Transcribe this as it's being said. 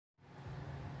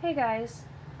Hey guys,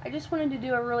 I just wanted to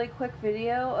do a really quick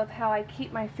video of how I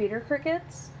keep my feeder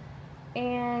crickets.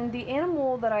 And the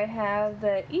animal that I have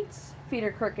that eats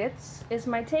feeder crickets is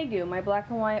my tegu, my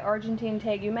black and white Argentine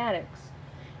tegu Maddox.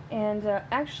 And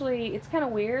actually, it's kind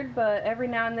of weird, but every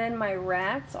now and then my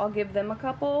rats, I'll give them a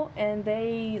couple, and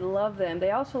they love them. They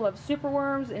also love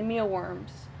superworms and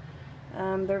mealworms.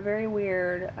 They're very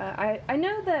weird. I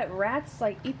know that rats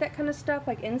eat that kind of stuff,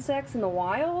 like insects in the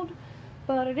wild,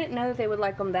 but I didn't know that they would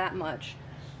like them that much.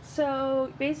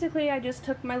 So basically I just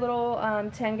took my little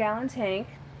 10-gallon tank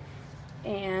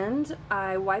and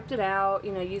I wiped it out,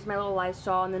 used my little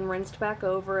Lysol and then rinsed back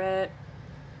over it.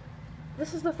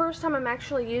 This is the first time I'm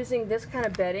actually using this kind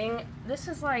of bedding. This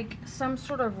is like some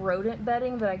sort of rodent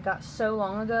bedding that I got so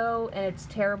long ago, and it's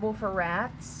terrible for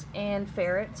rats and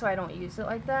ferrets, so I don't use it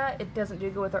like that. It doesn't do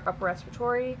good with our upper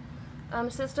respiratory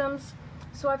systems.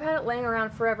 So I've had it laying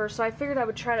around forever, so I figured I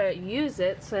would try to use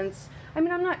it since, I'm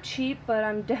not cheap, but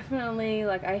I'm definitely,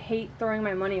 I hate throwing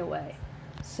my money away.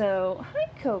 So, hi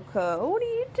Coco, what are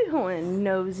you doing,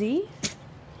 nosy?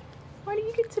 Why do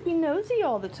you get to be nosy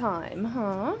all the time,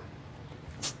 huh?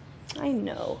 I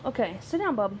know. Okay, sit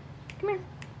down, bub. Come here.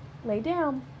 Lay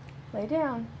down. Lay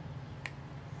down.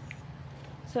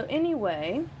 So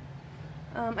anyway,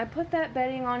 I put that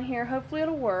bedding on here. Hopefully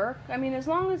it'll work. As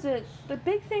long as the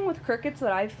big thing with crickets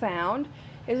that I've found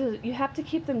is you have to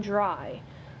keep them dry.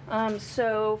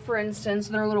 So for instance,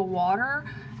 their little water,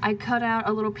 I cut out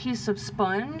a little piece of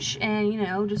sponge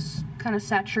and, just kind of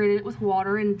saturated it with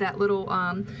water in that little,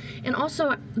 and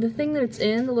also the thing that it's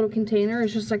in, the little container,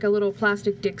 is just like a little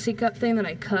plastic Dixie cup thing that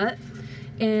I cut,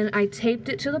 and I taped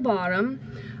it to the bottom.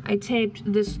 I taped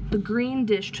the green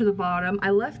dish to the bottom.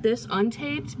 I left this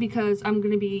untaped because I'm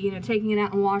going to be, taking it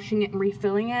out and washing it and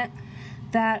refilling it.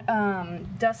 That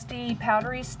dusty,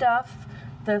 powdery stuff,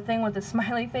 the thing with the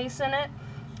smiley face in it,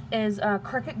 is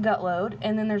cricket gut load.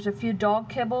 And then there's a few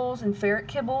dog kibbles and ferret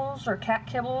kibbles or cat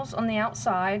kibbles on the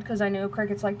outside because I know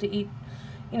crickets like to eat,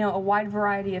 a wide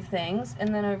variety of things.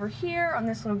 And then over here on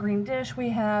this little green dish, we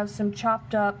have some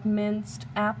chopped up minced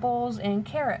apples and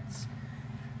carrots.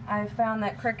 I found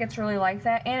that crickets really like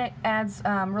that, and it adds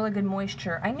really good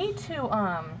moisture. I need to,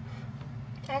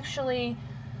 actually,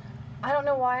 I don't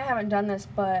know why I haven't done this,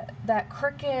 but that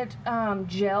cricket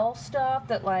gel stuff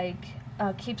that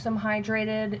keeps them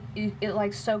hydrated,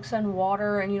 it soaks in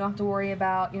water, and you don't have to worry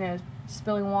about,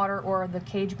 spilling water or the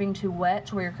cage being too wet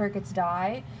to where your crickets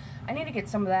die. I need to get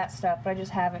some of that stuff, but I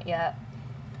just haven't yet.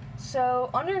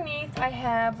 So underneath I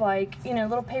have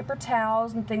little paper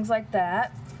towels and things like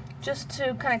that, just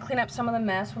to kind of clean up some of the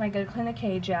mess when I go to clean the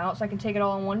cage out, so I can take it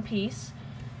all in one piece.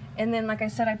 And then, like I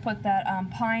said, I put that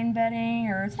pine bedding,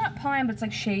 or it's not pine, but it's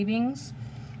like shavings.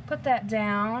 Put that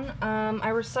down.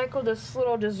 I recycled this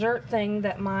little dessert thing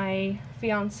that my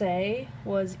fiance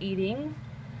was eating.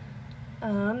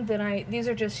 These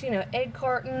are just, egg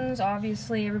cartons.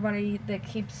 Obviously, everybody that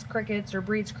keeps crickets or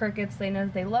breeds crickets, they know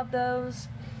that they love those.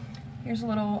 Here's a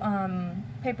little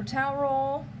paper towel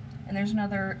roll. And there's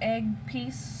another egg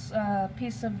piece of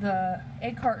the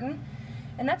egg carton,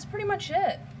 and that's pretty much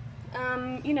it.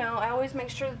 I always make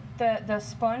sure that the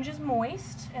sponge is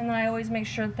moist, and then I always make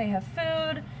sure that they have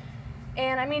food.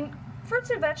 And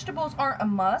fruits and vegetables aren't a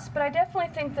must, but I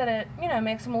definitely think that it,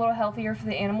 makes them a little healthier for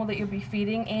the animal that you'll be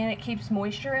feeding, and it keeps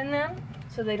moisture in them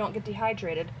so they don't get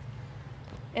dehydrated.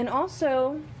 And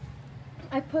also,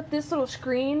 I put this little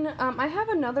screen. I have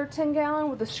another 10-gallon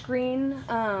with a screen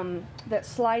that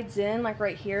slides in,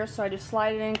 right here. So I just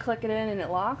slide it in, click it in, and it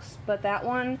locks. But that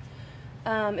one,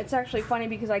 it's actually funny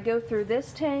because I go through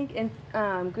this tank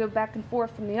and go back and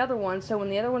forth from the other one. So when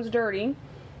the other one's dirty,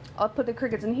 I'll put the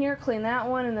crickets in here, clean that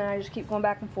one, and then I just keep going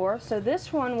back and forth. So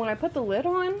this one, when I put the lid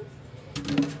on,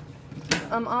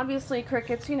 obviously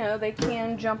crickets, they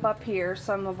can jump up here,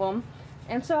 some of them.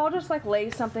 And so I'll just lay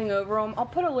something over them. I'll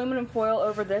put aluminum foil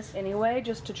over this anyway,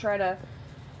 just to try to,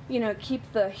 keep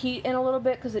the heat in a little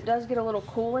bit, because it does get a little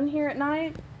cool in here at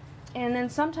night. And then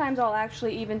sometimes I'll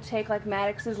actually even take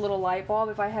Maddox's little light bulb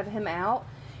if I have him out,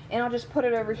 and I'll just put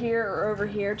it over here or over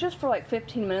here just for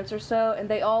 15 minutes or so, and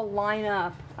they all line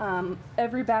up.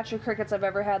 Every batch of crickets I've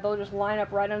ever had, they'll just line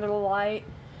up right under the light.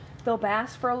 They'll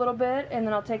bask for a little bit, and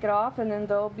then I'll take it off, and then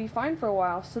they'll be fine for a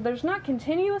while. So there's not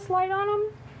continuous light on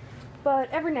them, but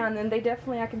every now and then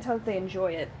I can tell that they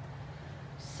enjoy it.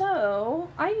 So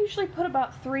I usually put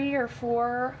about 3 or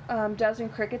 4 dozen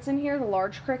crickets in here, the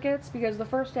large crickets, because the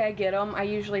first day I get them, I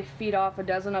usually feed off a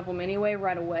dozen of them anyway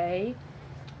right away.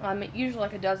 Usually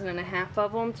a dozen and a half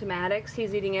of them to Maddox.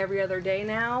 He's eating every other day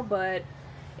now, but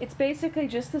it's basically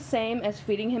just the same as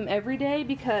feeding him every day,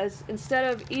 because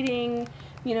instead of eating,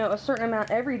 a certain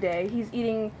amount every day, he's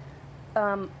eating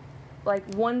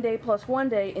like 1 day plus 1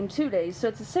 day in 2 days. So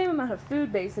it's the same amount of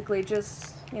food basically,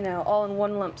 just, you know, all in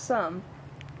one lump sum.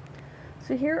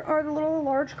 So here are the little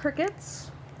large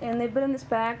crickets, and they've been in this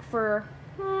bag for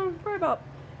probably about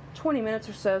 20 minutes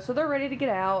or so. So they're ready to get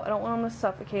out. I don't want them to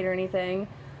suffocate or anything.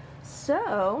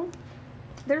 So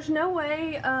there's no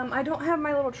way, I don't have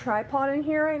my little tripod in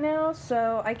here right now,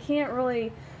 so I can't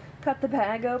really cut the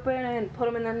bag open and put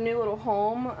them in their new little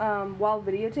home while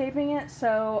videotaping it.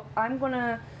 So I'm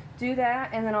gonna do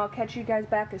that, and then I'll catch you guys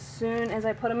back as soon as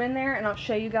I put them in there, and I'll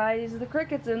show you guys the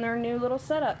crickets in their new little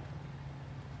setup.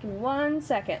 Give me 1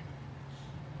 second.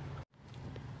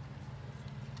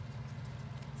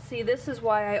 See, this is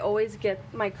why I always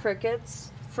get my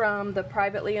crickets from the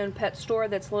privately owned pet store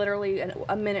that's literally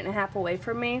a minute and a half away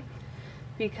from me,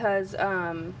 because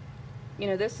you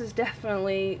know, this is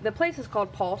definitely, the place is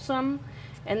called Pawsome,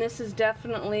 and this is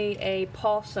definitely a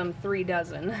Pawsome 3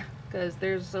 dozen, because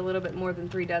there's a little bit more than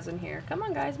 3 dozen here. Come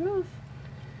on guys, move.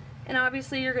 And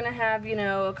obviously you're gonna have, you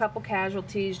know, a couple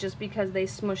casualties just because they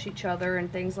smush each other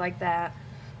and things like that.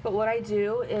 But what I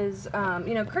do is,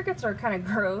 you know, crickets are kind of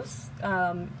gross,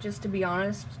 just to be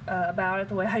honest about it,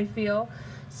 the way I feel.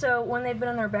 So when they've been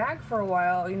in their bag for a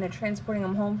while, you know, transporting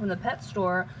them home from the pet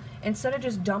store, instead of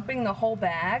just dumping the whole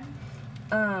bag,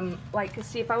 like,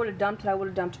 see, if I would have dumped it, I would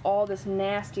have dumped all this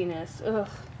nastiness. Ugh,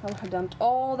 I would have dumped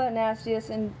all that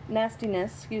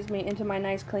nastiness, excuse me, into my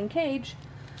nice clean cage.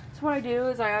 So what I do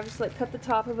is I obviously cut the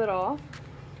top of it off,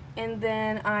 and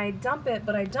then I dump it,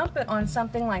 but I dump it on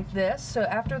something like this, so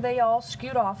after they all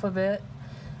scoot off of it,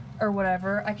 or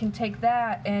whatever, I can take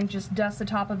that and just dust the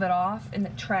top of it off in the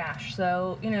trash.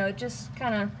 So, you know, it just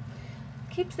kind of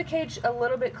keeps the cage a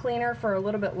little bit cleaner for a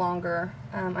little bit longer.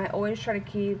 I always try to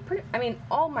keep, I mean,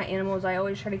 all my animals, I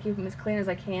always try to keep them as clean as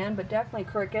I can, but definitely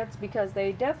crickets, because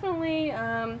they definitely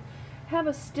have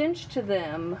a stench to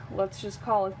them, let's just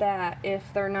call it that, if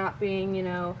they're not being, you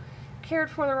know, cared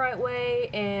for the right way.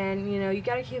 And, you know, you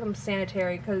got to keep them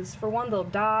sanitary, because for one, they'll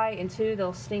die, and two,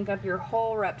 they'll stink up your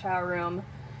whole reptile room,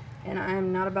 and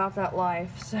I'm not about that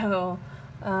life. So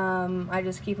I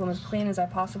just keep them as clean as I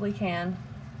possibly can.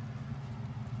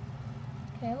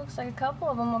 Okay, looks like a couple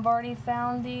of them have already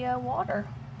found the water.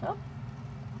 Oh,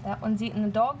 that one's eating the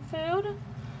dog food.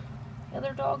 The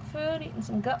other dog food eating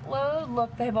some gut load.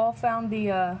 Look, they've all found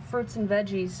the fruits and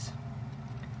veggies,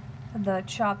 the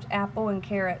chopped apple and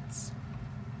carrots.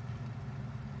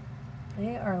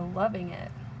 They are loving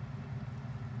it.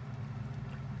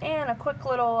 And a quick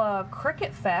little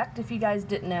cricket fact, if you guys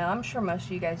didn't know, I'm sure most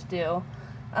of you guys do.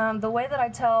 The way that I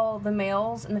tell the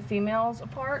males and the females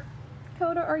apart.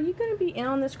 Coda, are you going to be in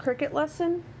on this cricket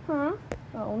lesson? Huh?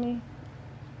 Oh, let me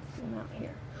zoom out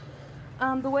here.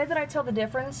 The way that I tell the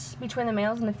difference between the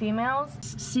males and the females,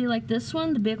 see, like this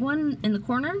one, the big one in the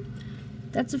corner,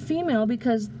 that's a female,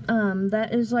 because that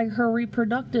is like her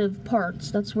reproductive parts.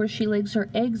 That's where she lays her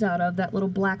eggs out of, that little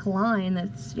black line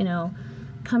that's, you know,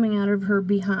 coming out of her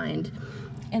behind.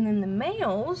 And then the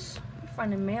males, let me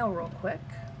find a male real quick.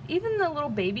 Even the little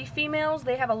baby females,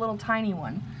 they have a little tiny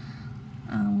one.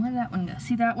 Where did that one go?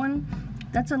 See that one?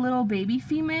 That's a little baby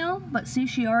female, but see,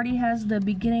 she already has the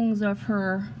beginnings of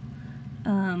her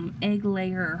egg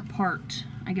layer part,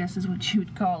 I guess is what you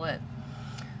would call it.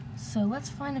 So let's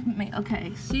find a,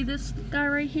 okay, see this guy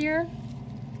right here?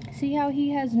 See how he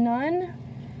has none?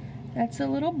 That's a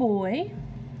little boy.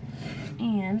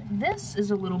 And this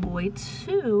is a little boy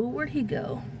too. Where'd he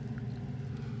go?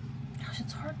 Gosh,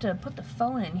 it's hard to put the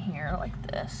phone in here like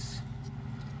this.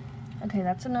 Okay,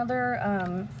 that's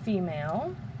another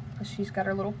female, because she's got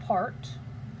her little part.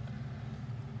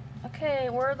 Okay,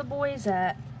 where are the boys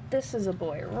at? This is a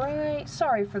boy, right?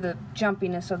 Sorry for the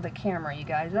jumpiness of the camera, you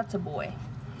guys. That's a boy.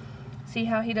 See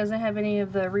how he doesn't have any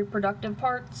of the reproductive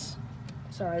parts?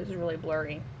 Sorry, this is really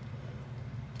blurry.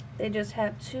 They just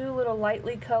have two little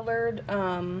lightly colored,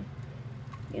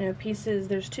 you know, pieces.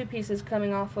 There's two pieces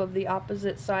coming off of the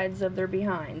opposite sides of their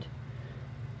behind.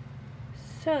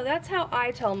 So that's how I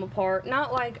tell them apart.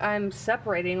 Not like I'm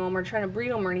separating them or trying to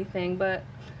breed them or anything, but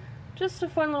just a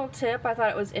fun little tip. I thought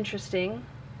it was interesting.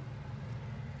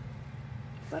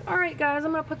 But alright guys,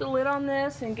 I'm going to put the lid on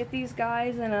this and get these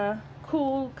guys in a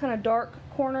cool, kind of dark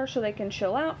corner so they can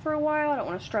chill out for a while. I don't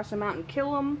want to stress them out and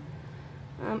kill them.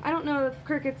 I don't know if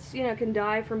crickets, you know, can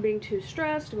die from being too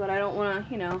stressed, but I don't want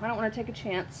to, you know, I don't want to take a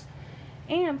chance.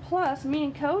 And plus, me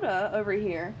and Coda over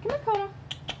here. Come here, Coda.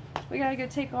 We gotta go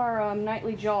take our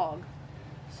nightly jog.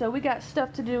 So we got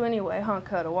stuff to do anyway, huh,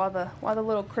 Coda? While the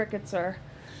little crickets are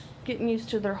getting used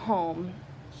to their home.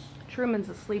 Truman's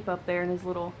asleep up there in his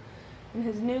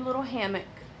new little hammock,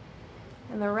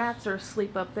 and the rats are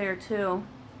asleep up there too.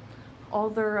 all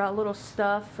their little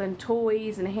stuff and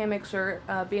toys and hammocks are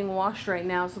being washed right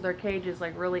now, so their cage is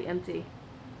like really empty.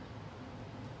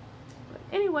 But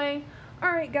anyway,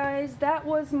 alright guys, that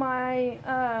was my,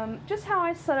 just how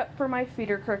I set up for my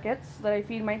feeder crickets that I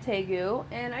feed my tegu.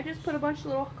 And I just put a bunch of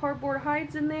little cardboard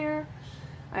hides in there.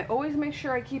 I always make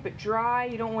sure I keep it dry.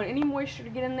 You don't want any moisture to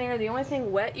get in there. The only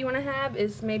thing wet you want to have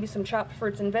is maybe some chopped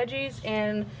fruits and veggies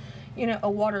and, you know, a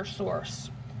water source.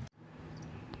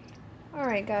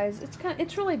 Alright guys,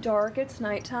 it's really dark, it's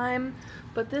nighttime,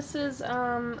 but this is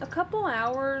a couple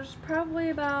hours,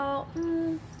 probably about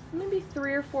maybe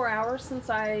 3 or 4 hours since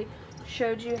I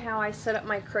showed you how I set up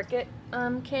my cricket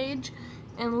cage.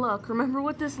 And look, remember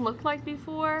what this looked like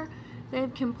before?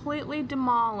 They've completely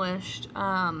demolished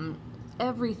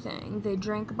everything. They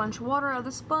drank a bunch of water out of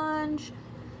the sponge.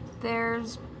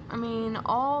 There's, I mean,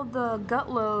 all the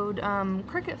gut load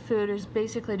cricket food is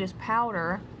basically just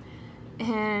powder.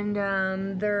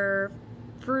 And their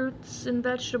fruits and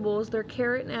vegetables, their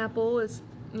carrot and apple is,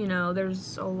 you know,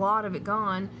 there's a lot of it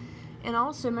gone. And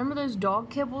also, remember those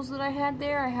dog kibbles that I had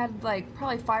there? I had like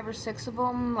probably 5 or 6 of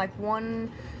them, like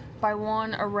one by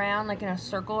one around, like in a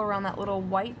circle around that little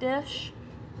white dish.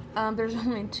 There's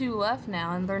only 2 left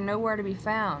now, and they're nowhere to be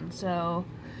found. So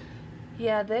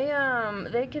yeah,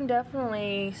 they can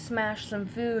definitely smash some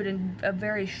food in a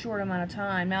very short amount of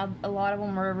time. Now a lot of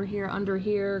them are over here, under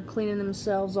here, cleaning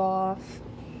themselves off.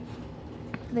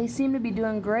 They seem to be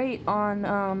doing great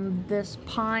on this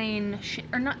pine,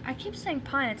 or not, I keep saying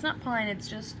pine, it's not pine, it's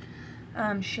just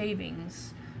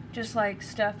shavings. Just like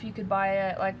stuff you could buy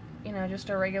at, like, you know,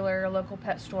 just a regular local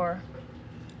pet store.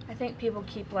 I think people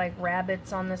keep like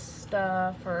rabbits on this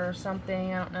stuff or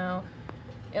something, I don't know.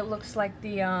 It looks like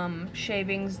the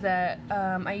shavings that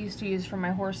I used to use for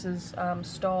my horses'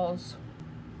 stalls.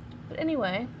 But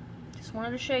anyway, just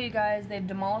wanted to show you guys they've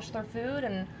demolished their food,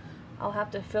 and I'll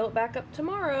have to fill it back up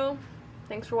tomorrow.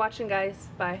 Thanks for watching, guys.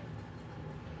 Bye.